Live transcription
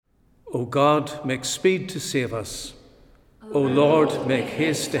O God, make speed to save us. O Lord, make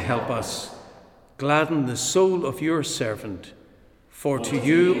haste to help us. Gladden the soul of your servant. For to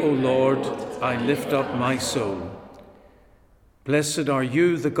you, O Lord, I lift up my soul. Blessed are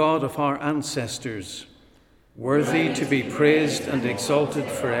you, the God of our ancestors, worthy to be praised and exalted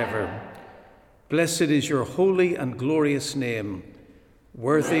forever. Blessed is your holy and glorious name,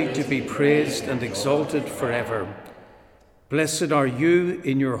 worthy to be praised and exalted forever. Blessed are you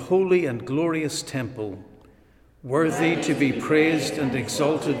in your holy and glorious temple, worthy to be praised and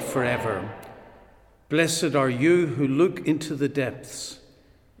exalted forever. Blessed are you who look into the depths,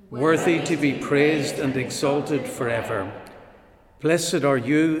 worthy to be praised and exalted forever. Blessed are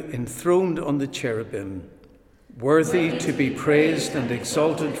you enthroned on the cherubim, worthy to be praised and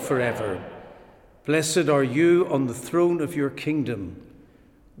exalted forever. Blessed are you on the throne of your kingdom,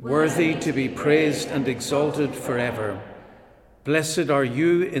 worthy to be praised and exalted forever. Blessed are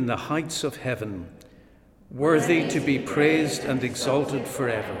you in the heights of heaven, worthy to be praised and exalted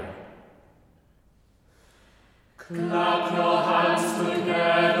forever. Clap your hands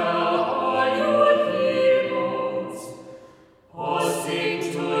together, all you peoples, or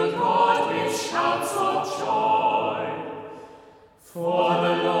sing to God with shouts of joy. For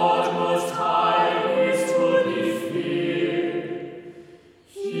the Lord Most High is to be feared.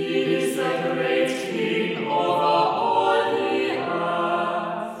 He is the great King over all the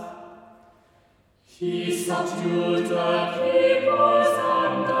earth. He subdued the peoples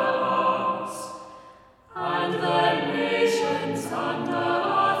under us, and the nations under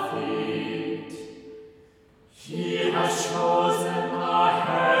our feet. He has chosen a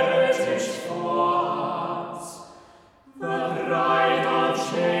heritage for us, the bride of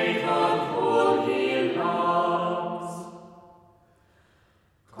Jacob whom he loves.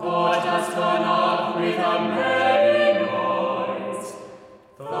 God has gone up with a merry noise,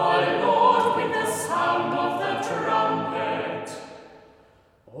 the Lord with the sound of the trumpet.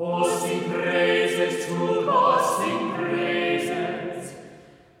 Oh, sing praises to God, sing praises.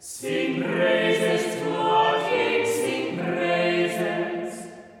 Sing praises to our King, sing praises.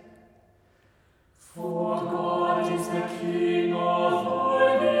 For God is the King of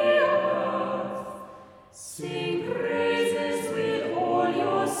all the earth. Sing praises with all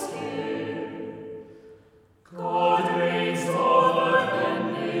your skill. God reigns over the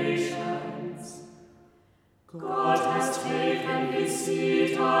nations. God has taken his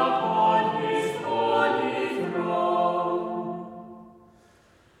seat upon his holy throne.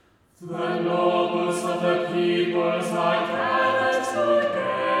 The nobles of the peoples are gathered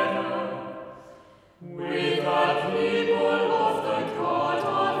together with the people of the God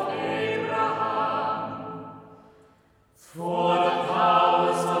of Abraham. For the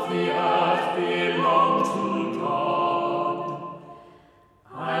powers of the earth belong to God,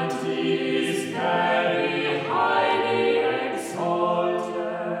 and he is very highly exalted.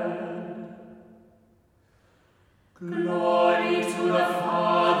 Glory to the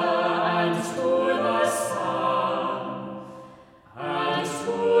Father, and to the Son, and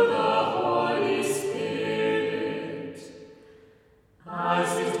to the Holy Spirit,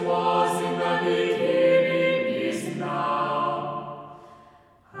 as it was in the beginning, is now,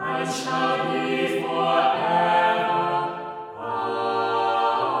 and shall be forever.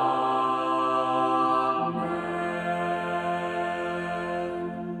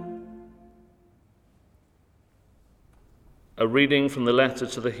 A reading from the letter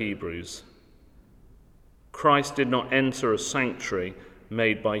to the Hebrews. Christ did not enter a sanctuary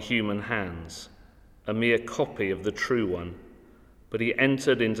made by human hands, a mere copy of the true one, but he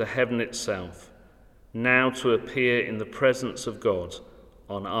entered into heaven itself, now to appear in the presence of God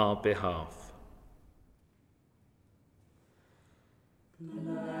on our behalf.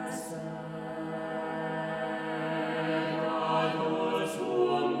 Blessed are those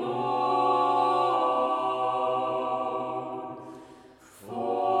who mourn,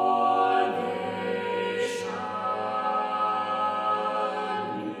 for they shall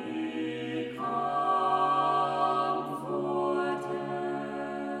be comforted.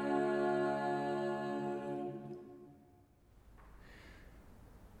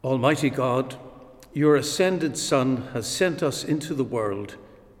 Almighty God, your ascended Son has sent us into the world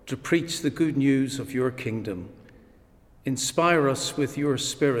to preach the good news of your kingdom. Inspire us with your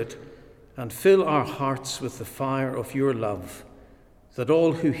Spirit and fill our hearts with the fire of your love, that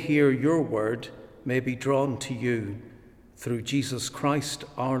all who hear your word may be drawn to you through Jesus Christ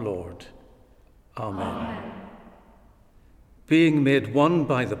our Lord. Amen. Amen. Being made one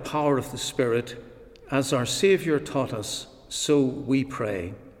by the power of the Spirit, as our Saviour taught us, so we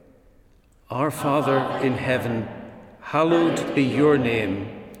pray. Our Father in heaven, hallowed be your name.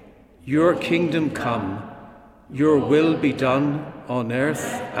 Your kingdom come, your will be done on earth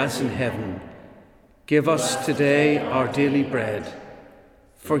as in heaven. Give us today our daily bread.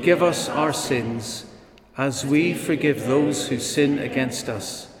 Forgive us our sins, as we forgive those who sin against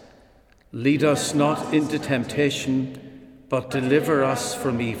us. Lead us not into temptation, but deliver us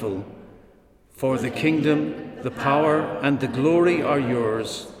from evil. For the kingdom, the power, and the glory are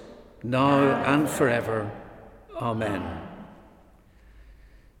yours, now and forever. Amen.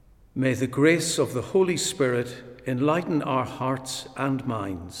 May the grace of the Holy Spirit enlighten our hearts and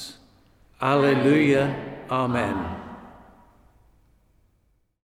minds. Alleluia. Amen.